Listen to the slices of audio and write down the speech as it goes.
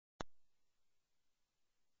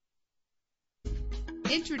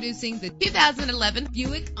Introducing the 2011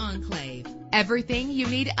 Buick Enclave. Everything you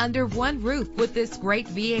need under one roof with this great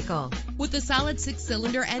vehicle. With a solid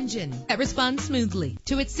 6-cylinder engine that responds smoothly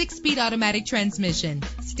to its 6-speed automatic transmission.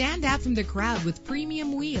 Stand out from the crowd with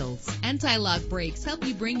premium wheels. Anti-lock brakes help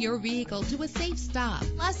you bring your vehicle to a safe stop.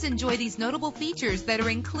 Plus, enjoy these notable features that are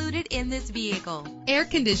included in this vehicle: air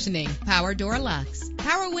conditioning, power door locks,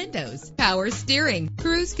 power windows, power steering,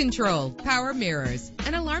 cruise control, power mirrors,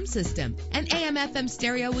 an alarm system, an AM/FM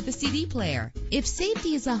stereo with a CD player. If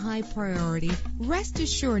safety is a high priority, rest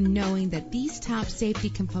assured knowing that these top safety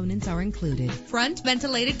components are included: front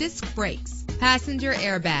ventilated disc brakes, passenger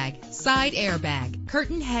airbag, side airbag,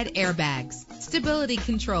 curtain head airbags, stability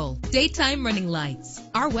control, daytime running lights.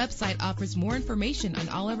 Our website offers more information on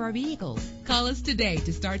all of our vehicles. Call us today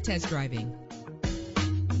to start test driving.